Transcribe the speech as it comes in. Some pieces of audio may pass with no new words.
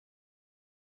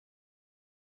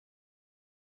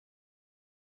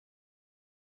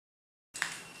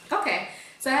Okay,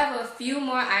 so I have a few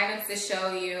more items to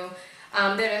show you.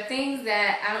 There are things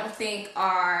that I don't think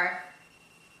are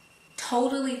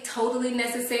totally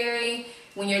necessary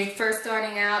when you're first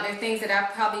starting out. There are things that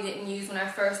I probably didn't use when I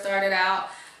first started out,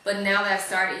 but now that I've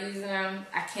started using them,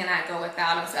 I cannot go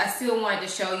without them. So I still wanted to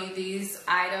show you these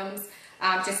items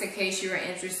just in case you were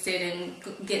interested in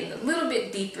getting a little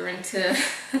bit deeper into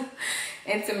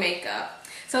into makeup.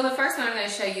 So the first one I'm going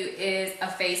to show you is a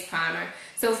face primer.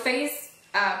 So face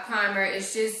primer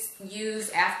is just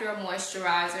used after a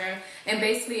moisturizer, and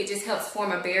basically it just helps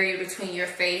form a barrier between your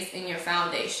face and your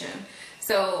foundation.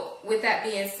 So with that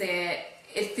being said,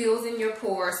 it fills in your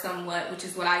pores somewhat, which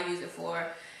is what I use it for,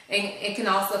 and it can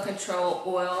also control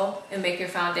oil and make your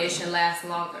foundation last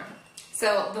longer.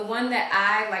 So the one that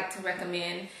I like to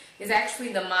recommend is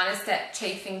actually the Monistat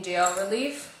Chafing Gel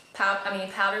Relief,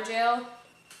 powder gel.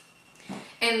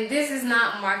 And this is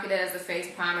not marketed as a face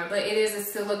primer, but it is a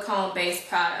silicone based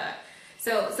product.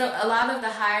 So a lot of the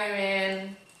higher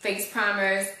end face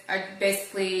primers are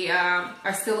basically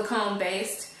are silicone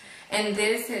based, and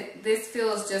this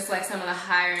feels just like some of the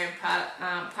higher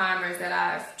end primers that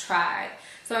I've tried.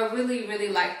 So I really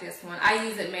like this one. I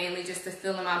use it mainly just to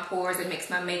fill in my pores. It makes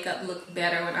my makeup look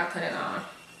better when I put it on.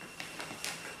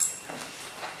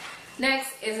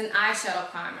 Next is an eyeshadow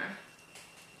primer.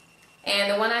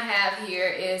 And the one I have here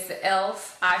is the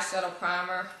e.l.f. eyeshadow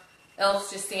primer.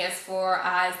 e.l.f. just stands for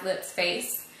eyes, lips,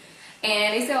 face.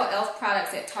 And they sell e.l.f.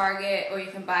 products at Target, or you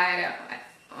can buy it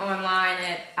online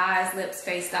at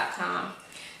eyeslipsface.com.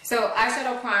 So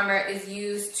eyeshadow primer is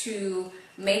used to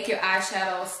make your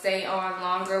eyeshadow stay on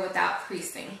longer without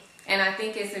creasing. And I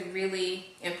think it's a really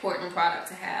important product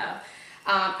to have.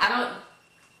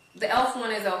 The e.l.f.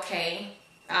 one is okay.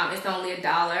 It's only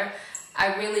 $1.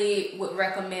 I really would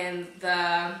recommend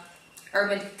the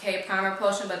Urban Decay Primer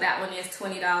Potion, but that one is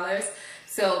 $20.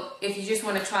 So if you just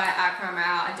want to try eye primer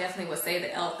out, I definitely would say the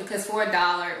e.l.f. because for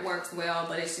 $1 it works well,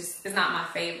 but it's not my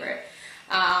favorite.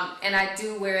 And I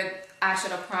do wear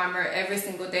eyeshadow primer every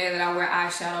single day that I wear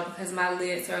eyeshadow because my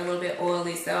lids are a little bit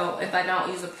oily, so if I don't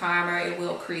use a primer, it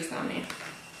will crease on me.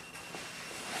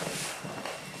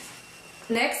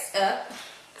 Next up,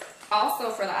 also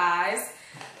for the eyes,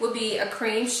 would be a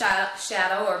cream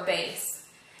shadow or base.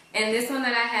 And this one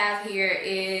that I have here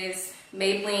is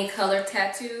Maybelline Color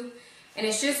Tattoo, and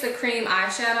it's just a cream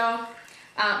eyeshadow.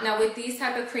 Now with these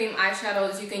type of cream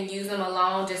eyeshadows, you can use them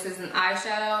alone just as an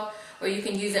eyeshadow, or you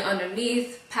can use it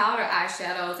underneath powder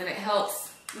eyeshadows, and it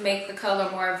helps make the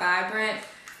color more vibrant,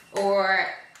 or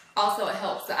also it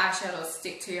helps the eyeshadow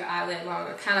stick to your eyelid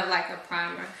longer, kind of like a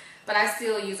primer. But I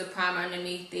still use a primer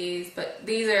underneath these, but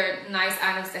these are nice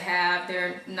items to have.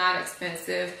 They're not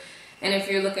expensive, and if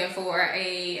you're looking for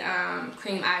a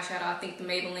cream eyeshadow, I think the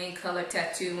Maybelline Color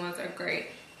Tattoo ones are great.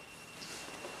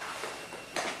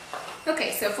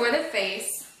 Okay, so for the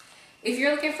face, if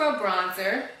you're looking for a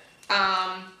bronzer,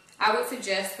 I would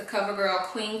suggest the Covergirl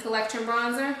Queen Collection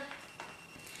bronzer.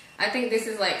 I think this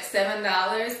is like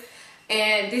 $7.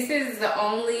 And this is the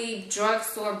only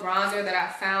drugstore bronzer that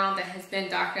I found that has been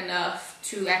dark enough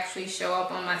to actually show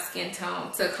up on my skin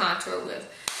tone to contour with.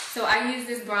 So I use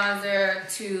this bronzer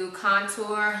to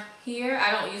contour here.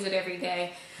 I don't use it every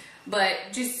day, but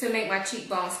just to make my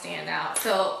cheekbones stand out.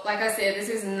 So like I said, this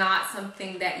is not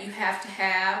something that you have to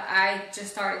have. I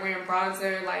just started wearing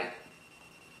bronzer like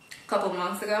a couple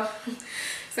months ago.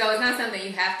 So it's not something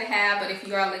you have to have, but if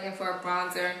you are looking for a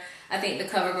bronzer, I think the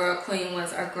Covergirl Queen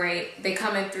ones are great. They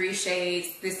come in 3 shades.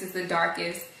 This is the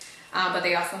darkest, but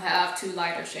they also have 2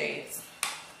 lighter shades.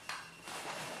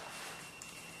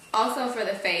 Also for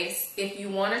the face, if you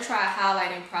want to try a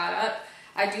highlighting product,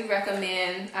 I do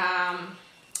recommend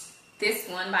this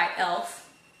one by e.l.f.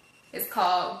 It's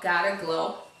called Gotta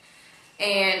Glow.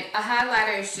 And a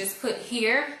highlighter is just put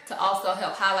here to also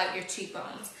help highlight your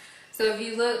cheekbones. So if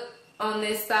you look on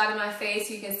this side of my face,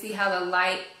 you can see how the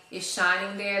light is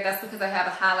shining there. That's because I have a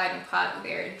highlighting product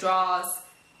there. It draws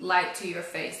light to your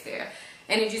face there.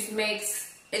 And it just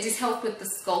helps with the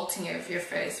sculpting of your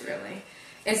face, really.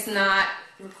 It's not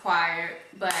required,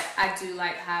 but I do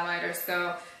like highlighters,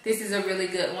 so this is a really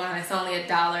good one. It's only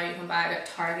 $1. You can buy it at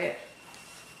Target.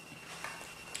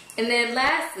 And then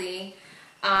lastly,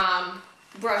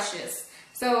 brushes.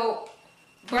 So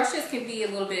brushes can be a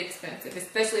little bit expensive,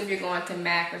 especially if you're going to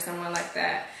MAC or somewhere like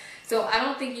that. So I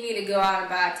don't think you need to go out and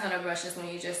buy a ton of brushes when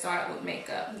you just start with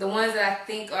makeup. The ones that I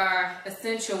think are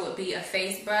essential would be a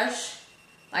face brush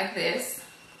like this.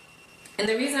 And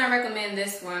the reason I recommend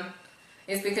this one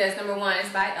is because number one, it's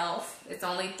by e.l.f. It's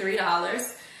only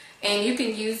 $3. And you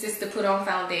can use this to put on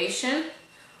foundation,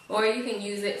 or you can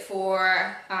use it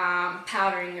for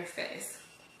powdering your face.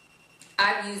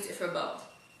 I've used it for both.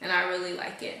 and I really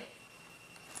like it.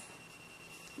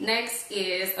 Next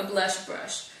is a blush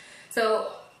brush.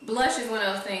 So blush is one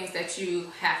of those things that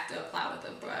you have to apply with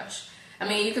a brush. I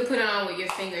mean, you can put it on with your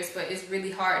fingers, but it's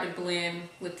really hard to blend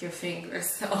with your fingers.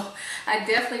 So I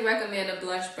definitely recommend a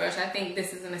blush brush. I think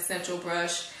this is an essential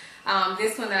brush.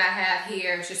 This one that I have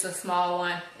here is just a small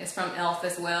one. It's from e.l.f.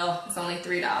 as well. It's only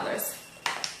 $3.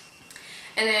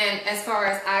 And then as far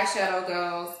as eyeshadow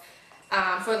goes,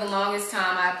 for the longest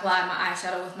time I applied my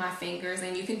eyeshadow with my fingers,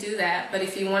 and you can do that. But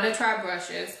if you want to try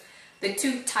brushes, the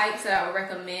two types that I would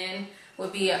recommend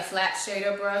would be a flat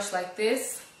shader brush like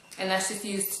this, and that's just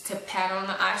used to pat on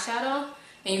the eyeshadow,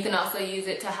 and you can also use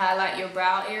it to highlight your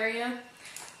brow area.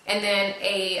 And then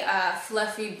a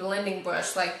fluffy blending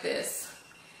brush like this,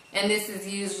 and this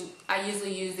is I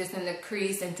usually use this in the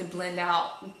crease and to blend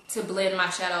my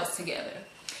shadows together.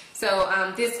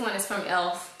 So this one is from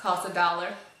e.l.f., costs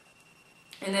 $1,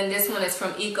 and then this one is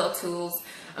from Eco Tools.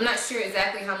 I'm not sure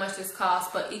exactly how much this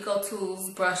costs, but Eco Tools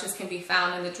brushes can be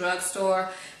found in the drugstore.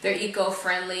 They're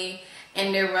eco-friendly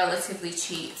and they're relatively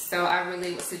cheap, so I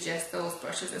really would suggest those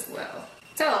brushes as well.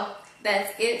 So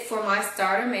that's it for my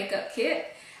starter makeup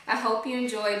kit. I hope you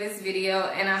enjoyed this video,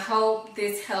 and I hope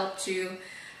this helped you.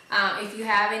 If you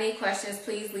have any questions,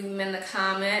 please leave them in the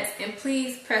comments, and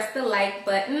please press the like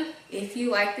button if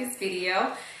you like this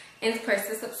video, and press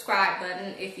the subscribe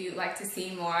button if you'd like to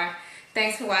see more.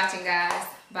 Thanks for watching, guys.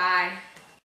 Bye.